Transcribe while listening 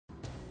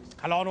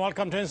Hello and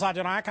welcome to Inside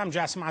Iraq. I'm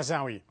Jassim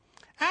Azawi.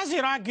 As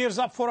Iraq gears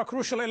up for a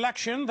crucial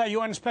election, the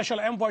UN Special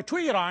Envoy to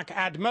Iraq,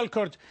 Ad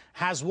Melkert,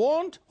 has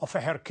warned of a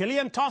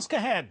Herculean task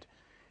ahead.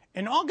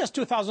 In August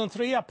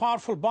 2003, a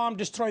powerful bomb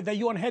destroyed the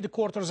UN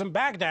headquarters in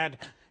Baghdad,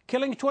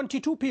 killing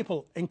 22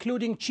 people,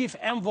 including Chief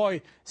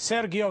Envoy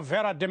Sergio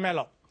Vera de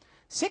Mello.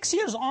 6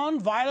 years on,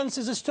 violence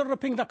is still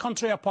ripping the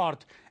country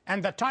apart,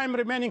 and the time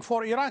remaining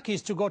for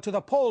Iraqis to go to the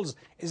polls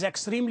is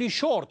extremely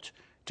short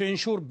to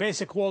ensure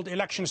basic world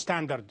election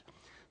standard.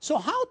 So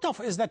how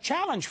tough is the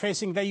challenge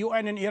facing the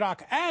UN in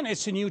Iraq and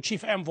its new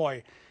chief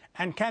envoy?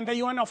 And can the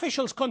UN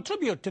officials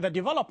contribute to the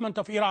development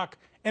of Iraq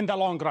in the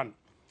long run?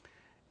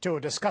 To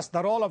discuss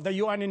the role of the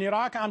UN in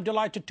Iraq, I'm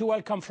delighted to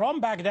welcome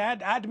from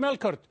Baghdad Ad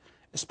Melkert,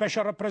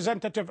 Special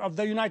Representative of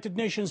the United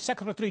Nations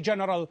Secretary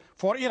General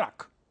for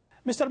Iraq.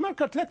 Mr.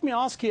 Melkert, let me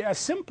ask you a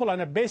simple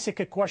and a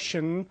basic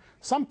question.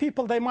 Some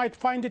people, they might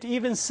find it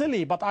even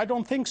silly, but I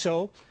don't think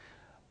so.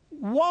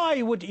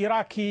 Why would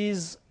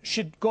Iraqis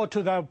should go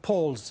to the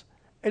polls?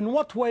 In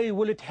what way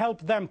will it help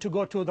them to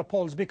go to the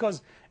polls?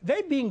 Because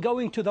they've been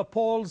going to the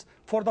polls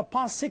for the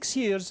past 6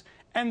 years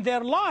and their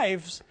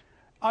lives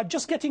are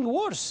just getting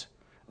worse.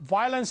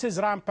 Violence is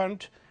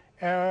rampant,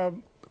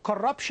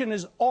 corruption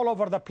is all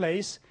over the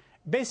place,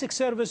 basic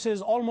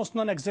services almost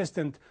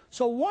non-existent.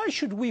 So why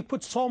should we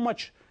put so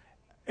much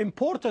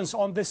importance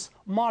on this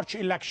March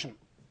election?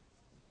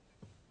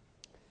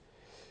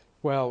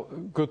 Well,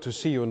 good to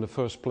see you in the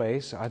first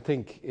place. I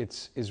think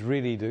it's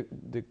really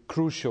the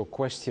crucial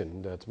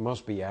question that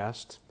must be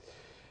asked.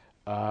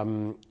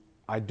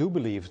 I do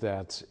believe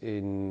that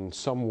in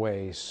some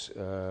ways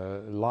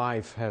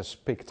life has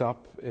picked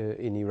up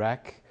in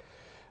Iraq,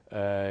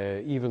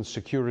 even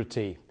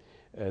security,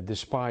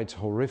 despite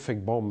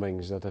horrific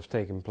bombings that have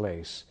taken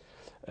place.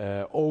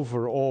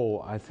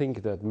 Overall, I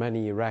think that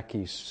many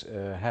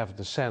Iraqis have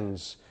the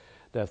sense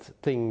that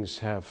things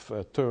have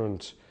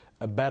turned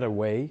a better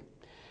way.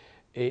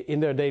 In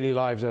their daily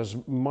lives,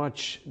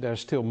 there's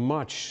still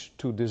much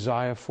to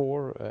desire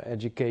for,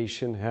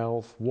 education,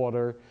 health,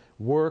 water,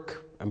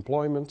 work,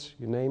 employment,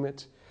 you name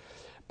it.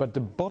 But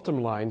the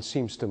bottom line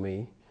seems to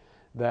me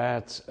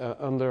that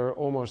under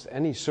almost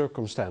any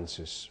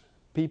circumstances,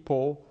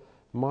 people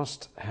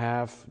must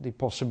have the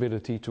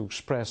possibility to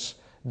express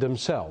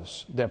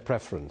themselves, their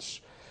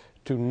preference,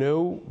 to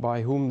know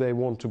by whom they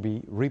want to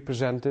be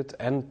represented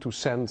and to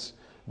send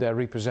their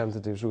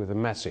representatives with a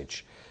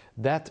message.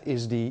 That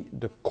is the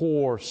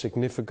core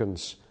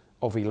significance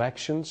of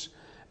elections,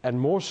 and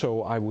more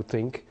so, I would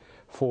think,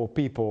 for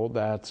people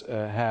that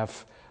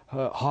have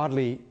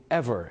hardly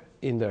ever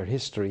in their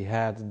history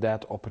had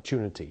that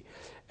opportunity.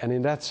 And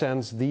in that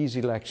sense, these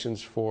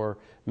elections for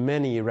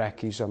many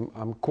Iraqis,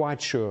 I'm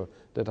quite sure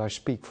that I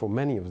speak for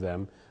many of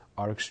them,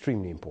 are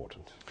extremely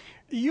important.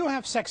 You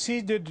have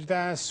succeeded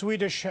the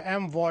Swedish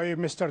envoy,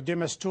 Mr. de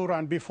Mistura,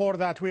 and before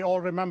that we all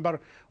remember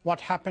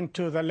what happened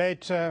to the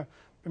late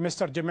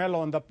Mr. de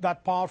Mello and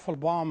that powerful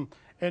bomb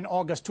in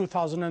August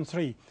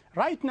 2003.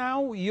 Right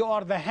now, you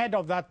are the head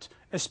of that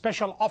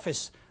special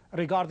office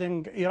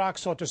regarding Iraq,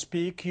 so to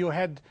speak. You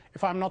had,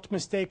 if I'm not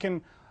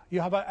mistaken,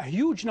 you have a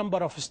huge number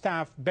of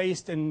staff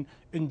based in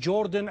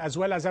Jordan, as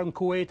well as in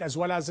Kuwait, as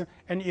well as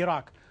in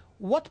Iraq.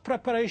 What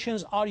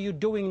preparations are you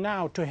doing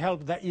now to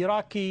help the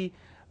Iraqi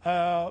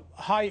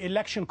High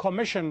Election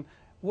Commission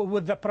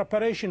with the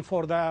preparation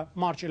for the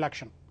March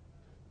election?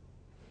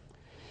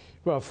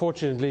 Well,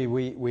 fortunately,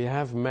 we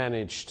have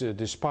managed,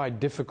 despite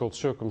difficult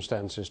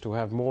circumstances, to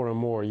have more and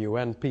more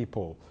UN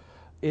people,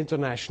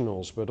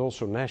 internationals, but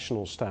also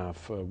national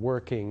staff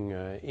working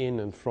in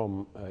and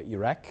from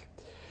Iraq.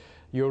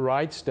 You're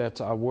right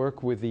that our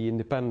work with the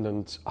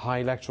Independent High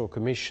Electoral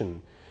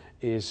Commission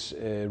is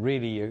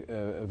really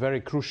a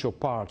very crucial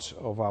part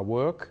of our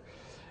work.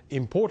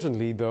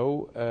 Importantly,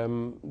 though,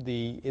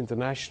 the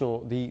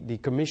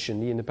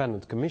commission, the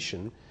Independent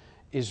Commission,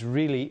 is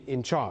really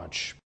in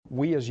charge.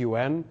 We as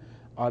UN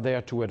are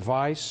there to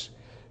advise,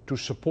 to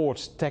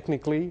support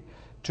technically,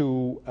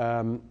 to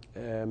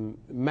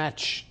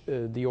match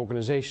the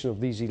organization of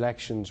these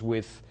elections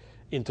with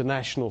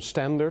international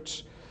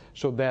standards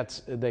so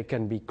that they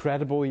can be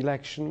credible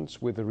elections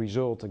with a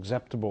result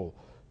acceptable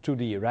to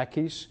the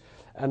Iraqis.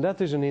 And that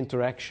is an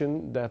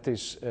interaction that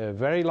is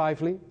very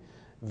lively,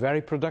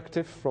 very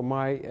productive from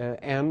my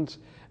end,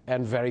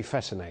 and very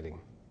fascinating.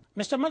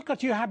 Mr.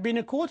 Melkert, you have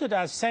been quoted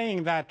as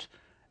saying that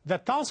the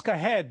task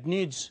ahead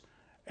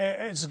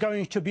it's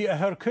going to be a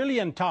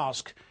Herculean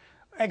task.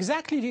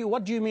 Exactly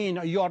what do you mean?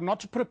 You are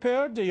not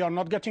prepared? You are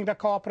not getting the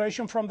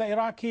cooperation from the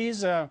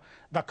Iraqis?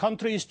 The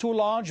country is too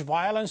large?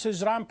 Violence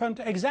is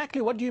rampant?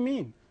 Exactly what do you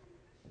mean?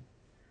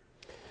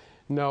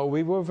 No,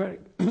 we were very,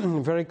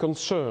 very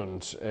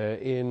concerned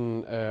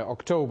in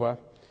October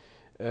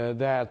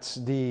that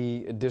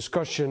the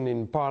discussion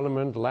in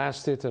Parliament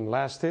lasted and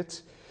lasted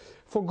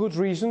for good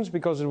reasons,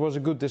 because it was a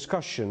good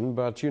discussion,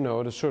 but you know,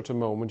 at a certain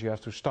moment you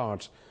have to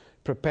start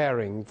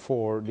preparing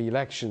for the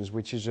elections,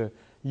 which is a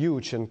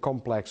huge and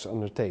complex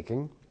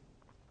undertaking.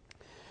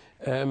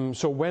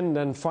 So when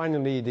then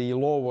finally the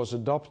law was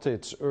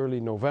adopted early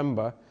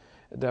November,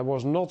 there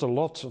was not a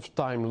lot of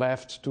time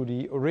left to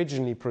the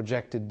originally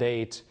projected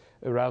date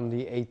around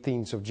the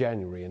 18th of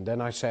January. And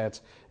then I said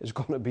it's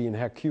going to be an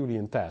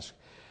Herculean task.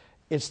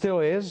 It still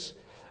is,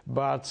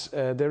 but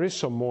there is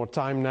some more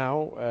time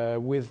now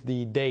with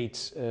the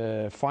date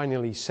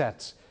finally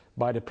set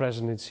by the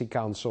Presidency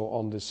Council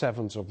on the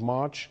 7th of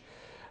March.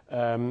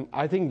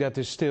 I think that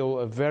is still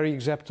a very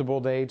acceptable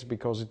date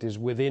because it is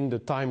within the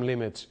time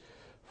limit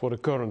for the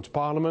current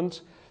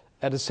Parliament.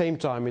 At the same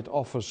time, it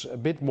offers a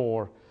bit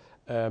more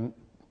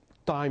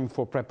time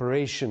for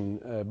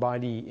preparation by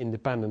the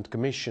Independent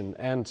Commission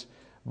and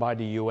by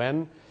the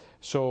UN.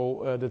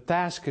 So the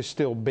task is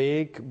still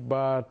big,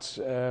 but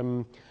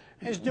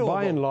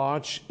by and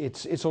large,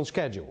 it's on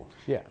schedule.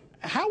 Yeah.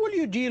 How will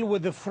you deal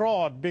with the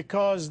fraud?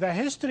 Because the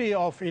history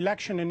of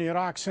election in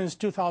Iraq since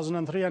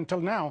 2003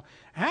 until now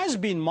has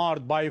been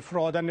marred by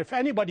fraud. And if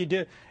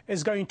anybody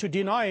is going to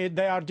deny it,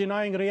 they are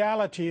denying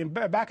reality.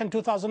 Back in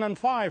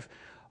 2005,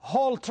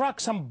 whole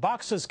trucks and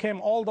boxes came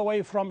all the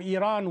way from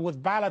Iran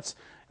with ballots,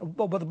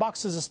 with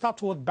boxes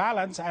stuffed with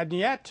ballots, and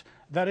yet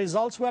the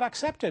results were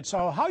accepted.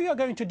 So how are you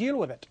going to deal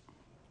with it?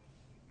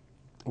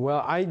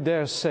 Well, I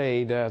dare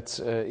say that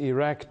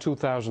Iraq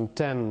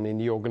 2010, in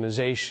the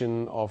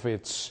organization of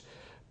its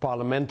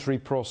parliamentary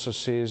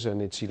processes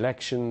and its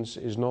elections,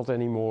 is not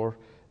anymore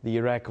the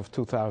Iraq of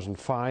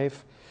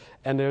 2005.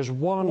 And there's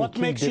one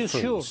key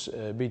difference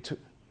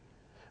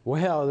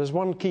well, there's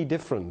one key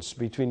difference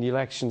between the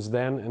elections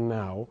then and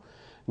now.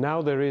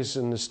 Now there is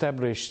an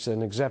established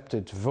and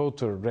accepted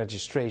voter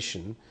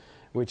registration,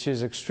 which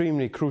is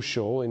extremely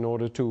crucial in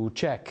order to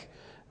check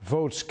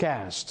votes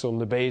cast on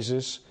the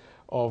basis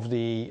of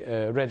the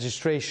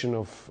registration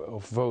of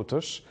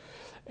voters.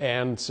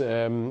 And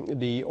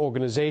the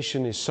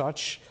organization is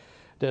such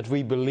that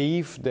we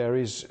believe there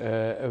is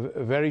a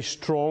very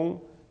strong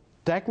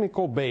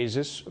technical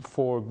basis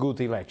for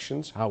good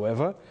elections.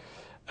 However,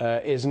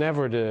 is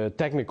never the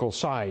technical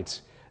side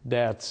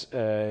that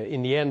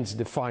in the end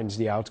defines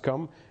the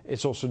outcome.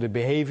 It's also the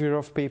behavior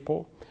of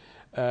people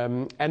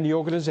and the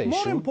organization.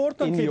 More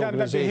importantly than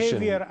the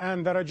behavior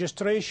and the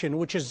registration,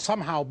 which is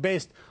somehow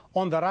based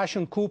on the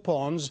ration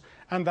coupons,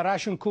 and the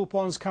ration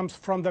coupons comes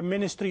from the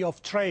Ministry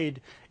of Trade.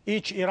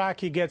 Each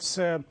Iraqi gets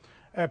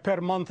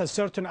per month a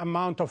certain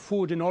amount of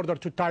food in order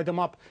to tie them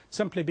up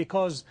simply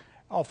because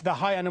of the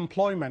high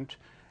unemployment.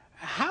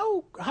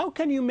 How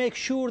can you make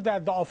sure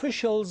that the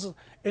officials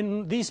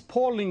in these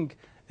polling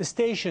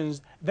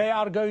stations, they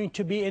are going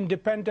to be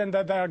independent,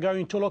 that they are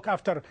going to look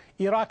after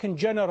Iraq in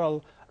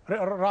general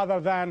rather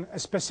than a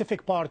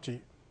specific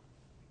party?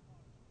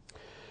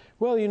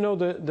 Well, you know,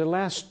 the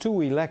last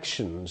two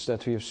elections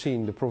that we have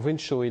seen, the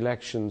provincial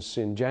elections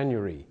in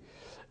January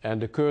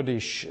and the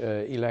Kurdish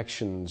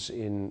elections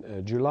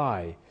in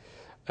July,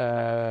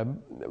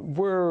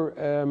 were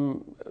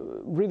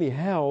really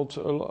held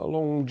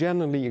along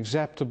generally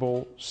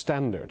acceptable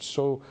standards.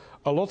 So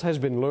a lot has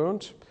been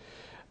learned.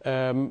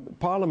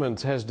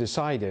 Parliament has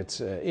decided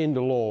in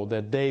the law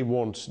that they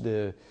want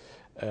the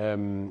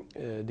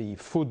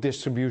food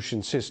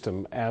distribution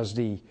system as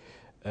the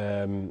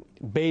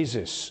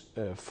basis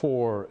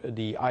for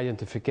the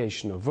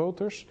identification of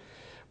voters,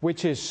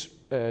 which is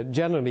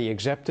generally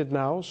accepted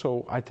now.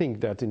 So I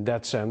think that in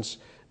that sense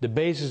the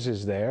basis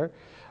is there.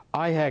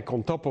 IHEC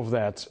on top of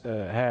that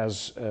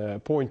has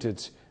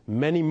appointed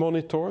many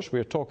monitors.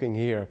 We're talking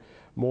here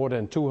more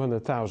than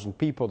 200,000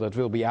 people that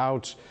will be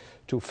out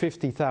to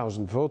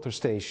 50,000 voter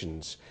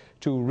stations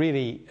to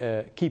really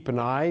keep an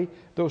eye.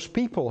 Those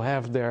people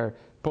have their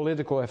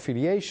political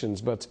affiliations,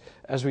 but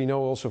as we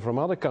know also from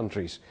other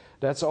countries,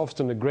 that's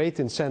often a great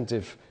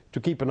incentive to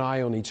keep an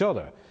eye on each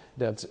other,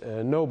 that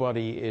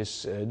nobody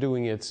is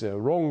doing it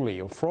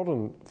wrongly or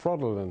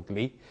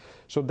fraudulently.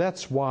 So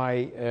that's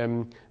why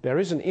there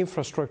is an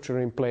infrastructure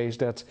in place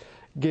that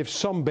gives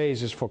some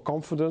basis for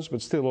confidence,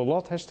 but still a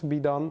lot has to be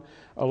done.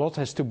 A lot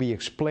has to be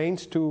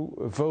explained to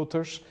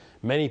voters.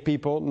 Many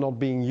people not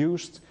being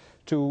used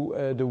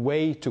to the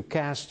way to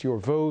cast your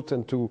vote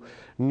and to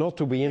not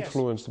to be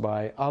influenced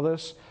by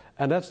others.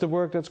 And that's the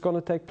work that's going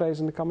to take place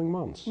in the coming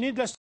months. Needless